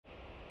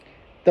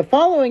The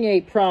following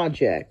 8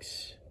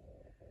 projects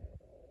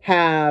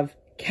have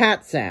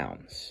cat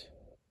sounds.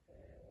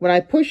 When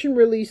I push and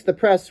release the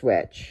press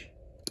switch,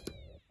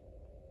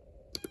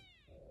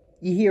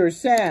 you hear a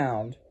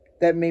sound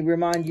that may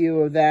remind you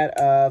of that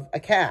of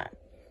a cat.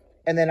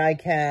 And then I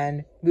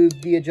can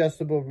move the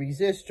adjustable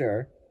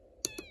resistor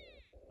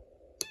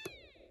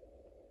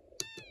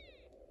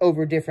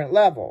over different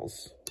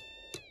levels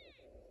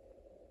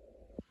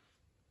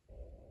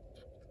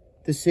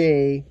to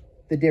see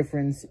the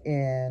difference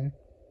in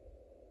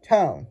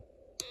tone.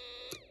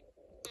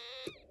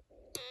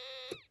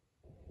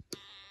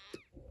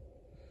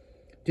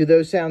 Do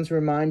those sounds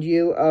remind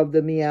you of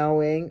the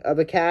meowing of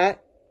a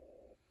cat?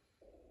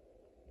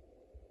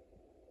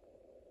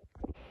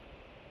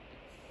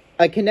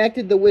 I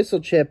connected the whistle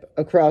chip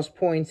across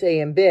points A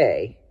and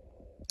B.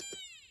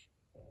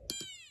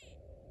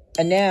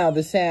 And now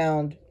the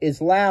sound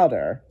is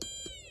louder.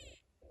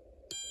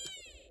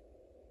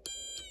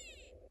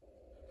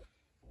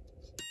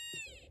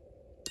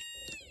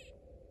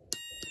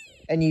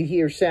 And you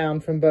hear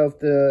sound from both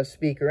the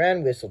speaker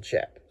and whistle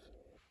chip.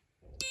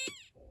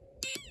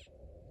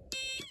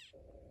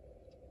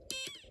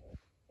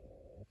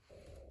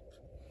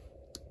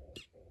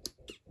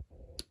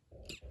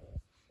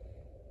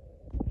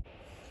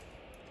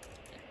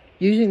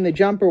 Using the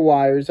jumper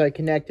wires, I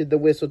connected the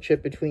whistle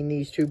chip between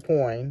these 2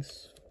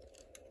 points.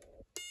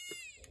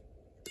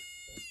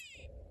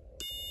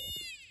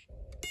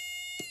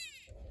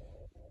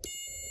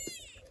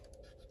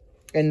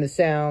 And the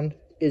sound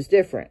is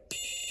different.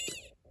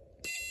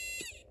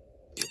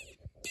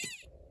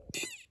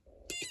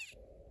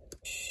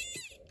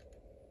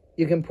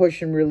 You can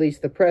push and release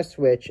the press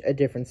switch at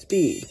different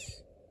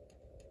speeds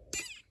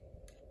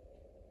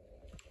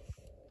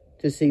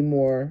to see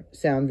more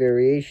sound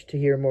variation, to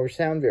hear more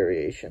sound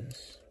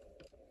variations.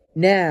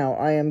 Now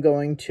I am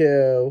going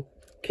to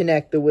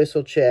connect the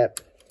whistle chip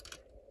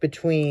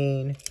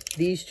between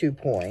these 2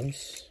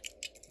 points.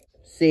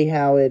 See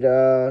how it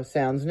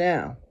sounds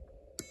now.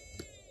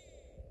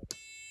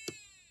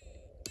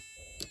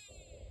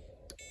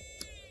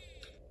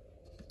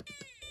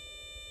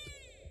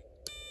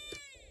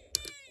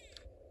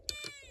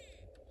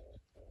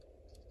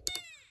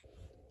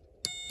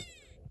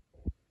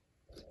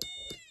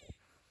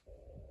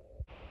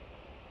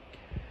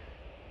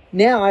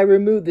 Now I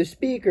remove the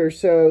speaker,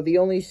 so the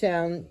only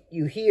sound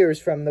you hear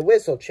is from the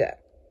whistle chip.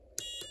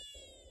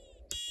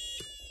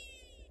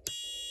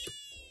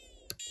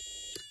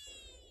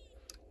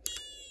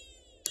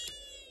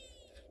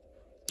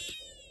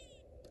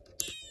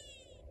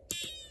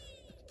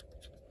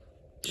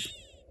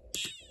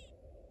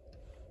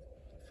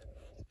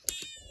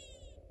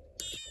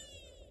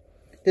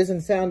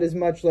 Doesn't sound as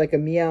much like a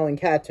meowing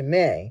cat to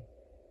me,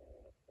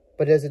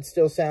 but does it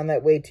still sound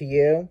that way to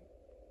you?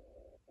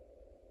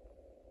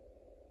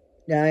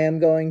 Now I am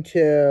going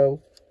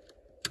to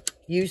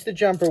use the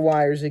jumper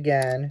wires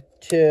again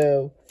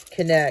to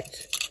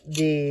connect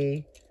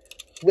the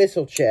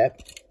whistle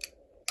chip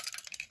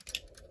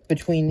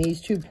between these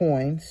 2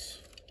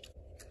 points.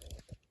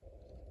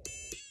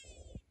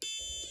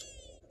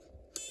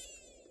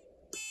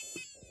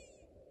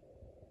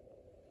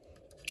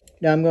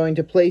 Now I'm going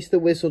to place the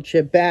whistle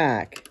chip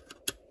back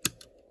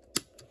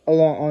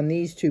along on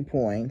these 2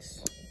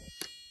 points.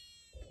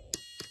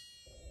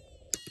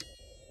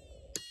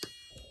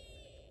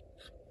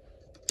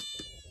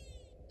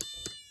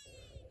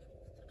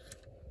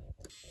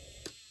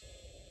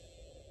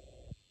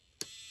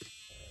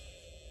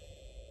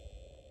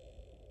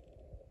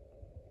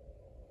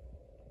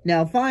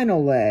 Now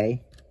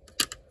finally,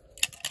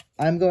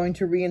 I'm going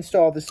to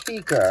reinstall the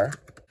speaker,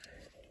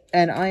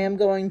 and I am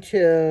going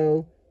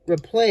to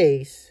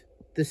replace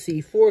the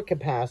C4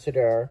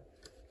 capacitor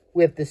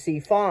with the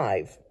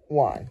C5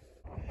 one.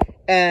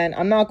 And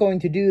I'm not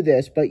going to do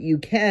this, but you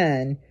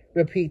can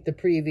repeat the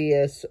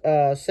previous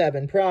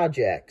 7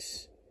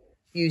 projects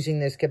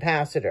using this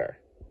capacitor.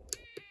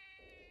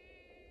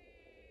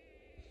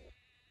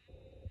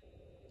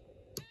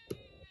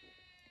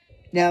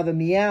 Now the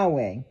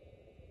meowing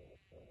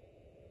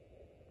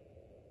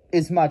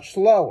is much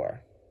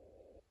slower.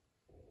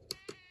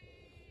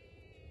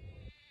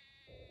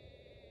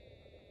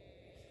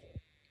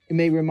 It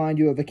may remind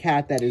you of a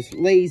cat that is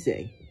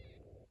lazy.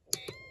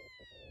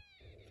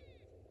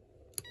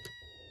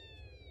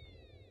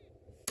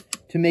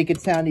 To make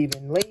it sound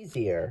even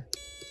lazier,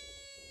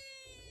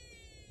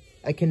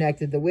 I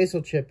connected the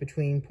whistle chip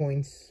between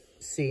points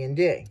C and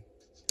D.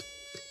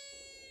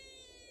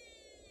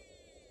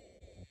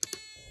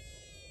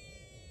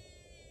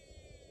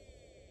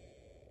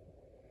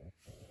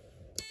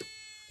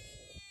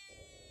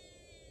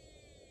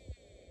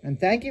 And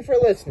thank you for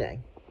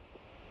listening.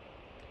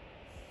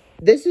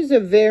 This is a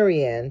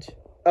variant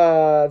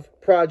of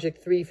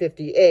Project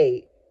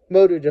 358,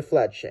 motor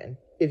deflection,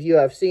 if you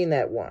have seen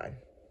that one.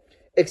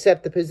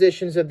 Except the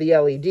positions of the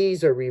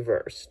LEDs are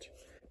reversed.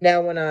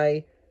 Now when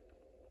I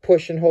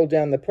push and hold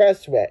down the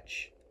press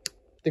switch,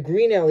 the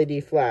green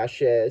LED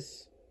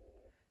flashes.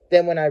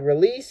 Then when I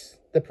release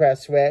the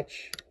press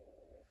switch,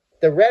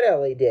 the red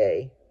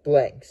LED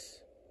blinks.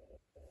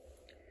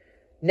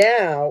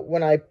 Now,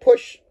 when I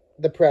push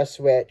the press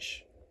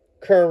switch,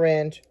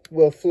 current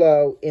will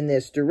flow in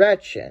this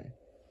direction.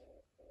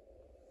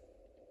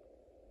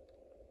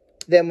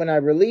 Then when I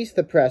release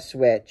the press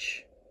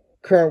switch,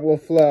 current will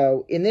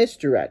flow in this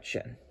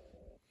direction.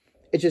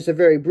 It's just a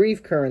very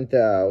brief current,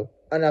 though,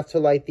 enough to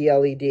light the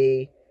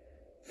LED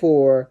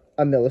for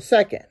a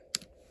millisecond.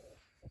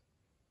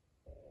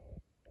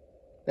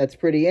 That's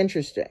pretty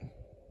interesting.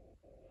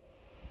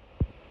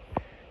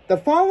 The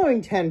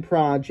following 10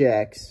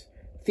 projects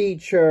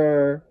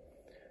feature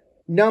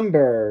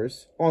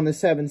numbers on the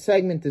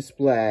 7-segment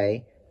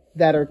display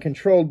that are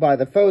controlled by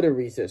the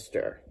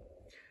photoresistor.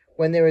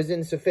 When there is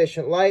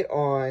insufficient light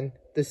on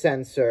the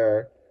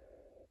sensor,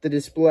 the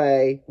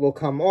display will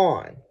come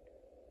on.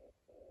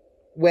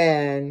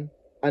 When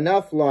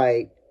enough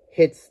light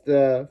hits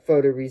the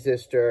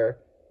photoresistor,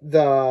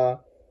 the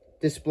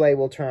display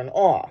will turn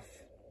off.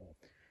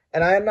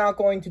 And I am not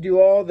going to do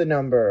all the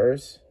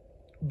numbers,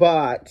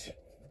 but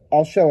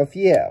I'll show a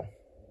few.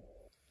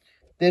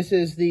 This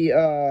is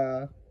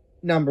the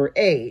number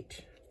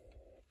 8.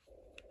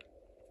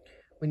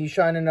 When you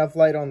shine enough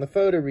light on the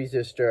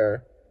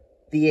photoresistor,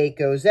 the 8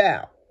 goes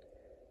out.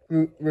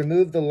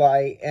 Remove the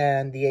light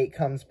and the 8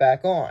 comes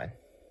back on.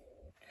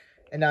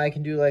 And now I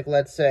can do, like,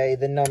 let's say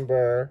the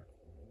number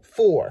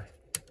 4.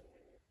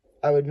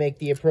 I would make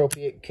the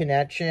appropriate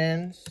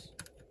connections.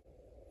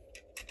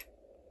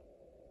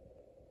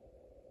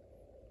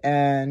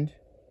 And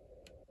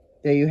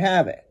there you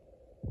have it.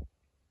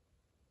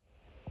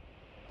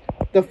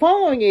 The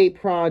following 8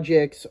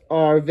 projects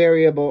are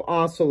variable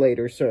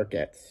oscillator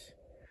circuits.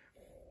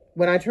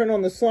 When I turn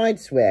on the slide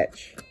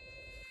switch,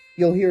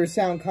 you'll hear a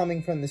sound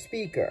coming from the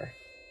speaker.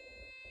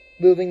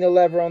 Moving the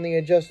lever on the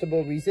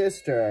adjustable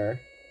resistor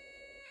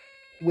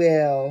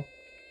will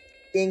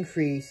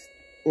increase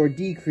or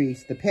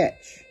decrease the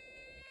pitch.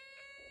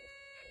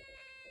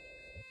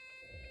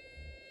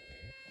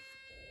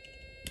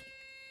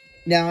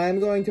 Now I'm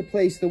going to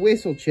place the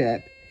whistle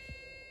chip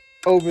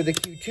over the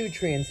Q2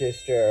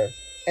 transistor,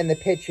 and the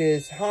pitch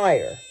is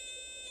higher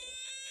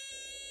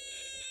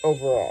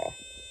overall.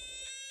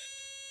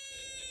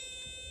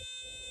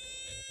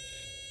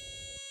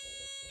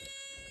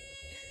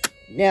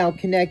 Now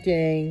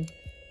connecting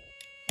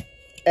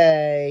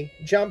a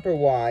jumper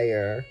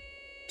wire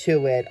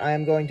to it, I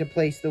am going to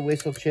place the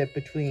whistle chip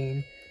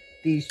between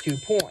these 2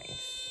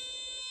 points.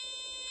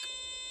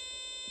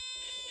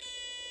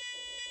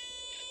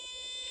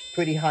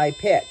 Pretty high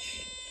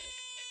pitch.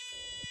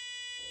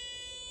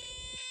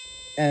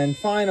 And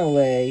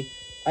finally,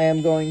 I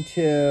am going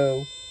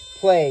to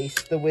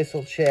place the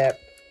whistle chip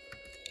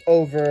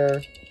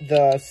over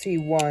the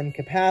C1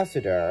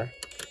 capacitor,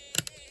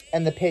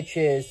 and the pitch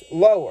is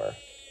lower.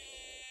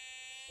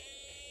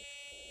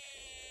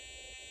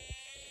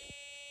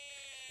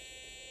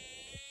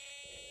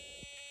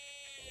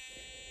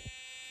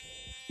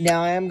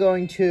 Now I am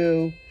going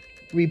to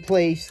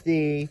replace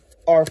the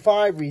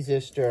R5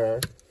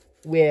 resistor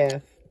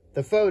with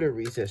the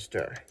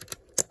photoresistor.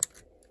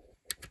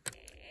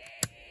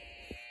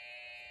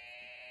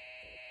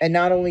 And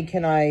not only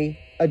can I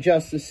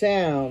adjust the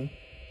sound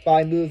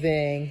by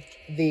moving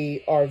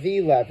the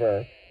RV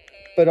lever,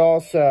 but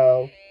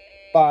also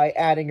by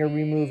adding or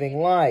removing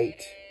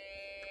light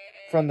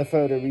from the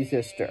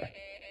photoresistor.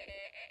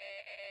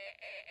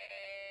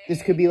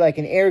 This could be like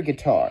an air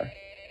guitar,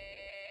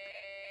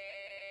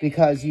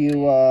 because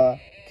you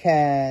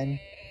can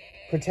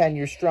pretend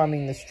you're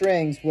strumming the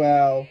strings.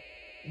 Well,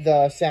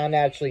 the sound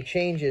actually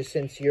changes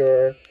since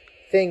your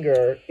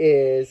finger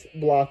is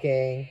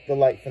blocking the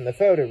light from the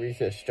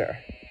photoresistor.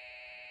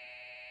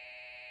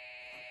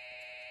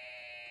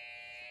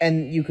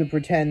 And you could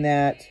pretend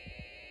that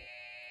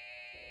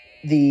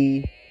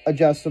the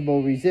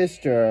adjustable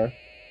resistor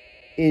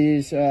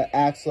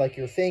acts like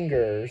your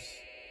fingers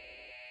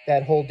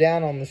that hold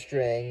down on the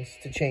strings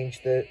to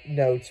change the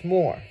notes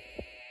more.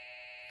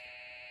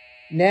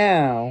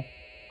 Now,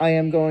 I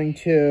am going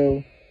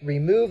to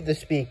remove the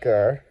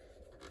speaker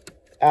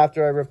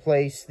after I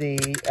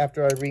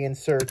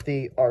reinsert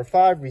the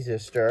R5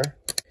 resistor,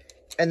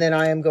 and then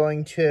I am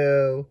going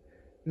to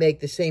make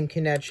the same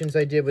connections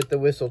I did with the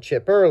whistle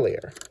chip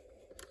earlier.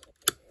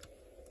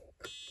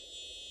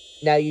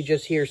 Now you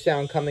just hear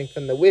sound coming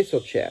from the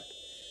whistle chip,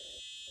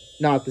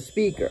 not the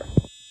speaker.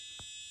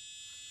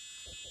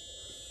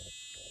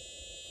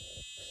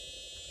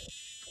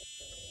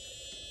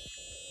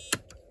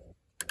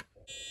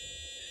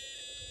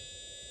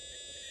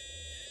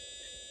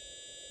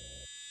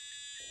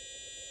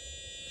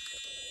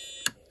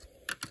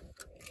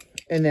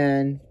 And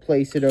then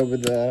place it over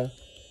the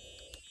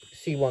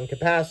C1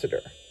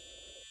 capacitor.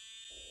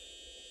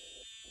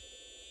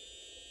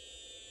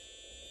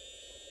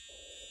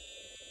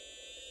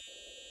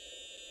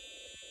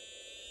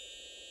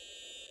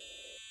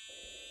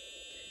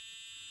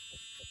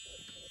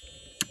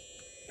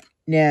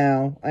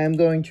 Now, I am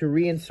going to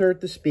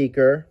reinsert the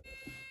speaker,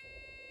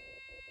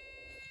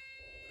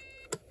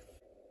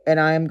 and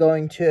I am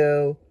going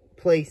to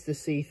place the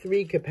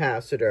C3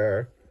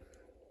 capacitor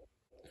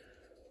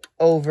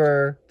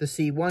over the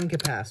C1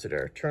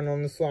 capacitor. Turn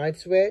on the slide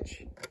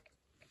switch.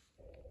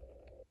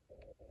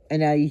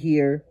 And now you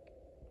hear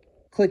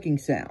clicking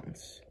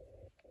sounds.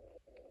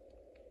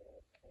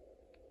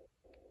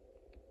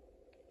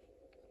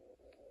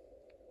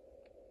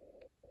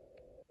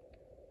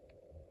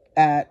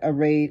 At a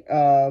rate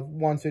of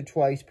once or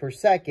twice per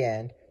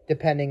second,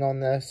 depending on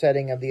the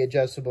setting of the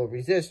adjustable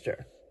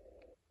resistor.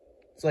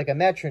 It's like a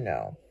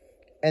metronome.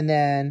 And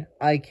then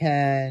I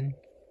can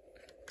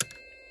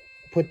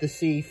put the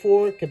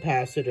C4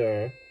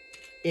 capacitor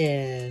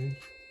in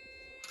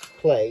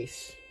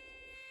place.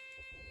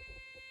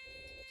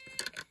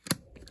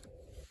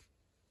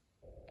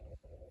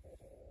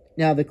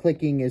 Now the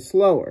clicking is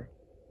slower.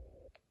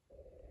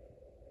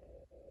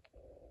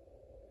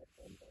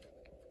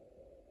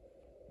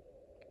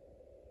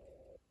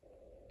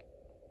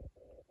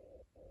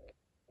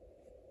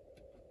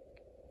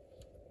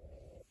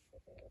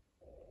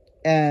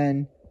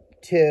 And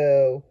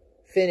to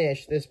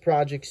finish this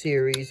project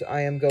series,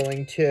 I am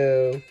going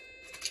to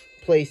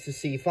place the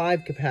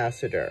C5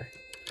 capacitor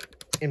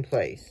in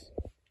place.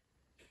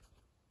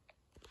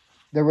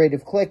 The rate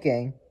of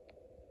clicking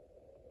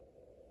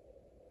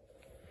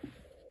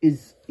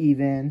is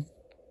even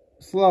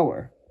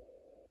slower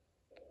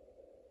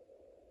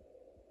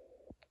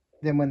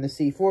than when the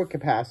C4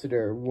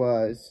 capacitor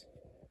was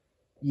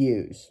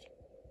used.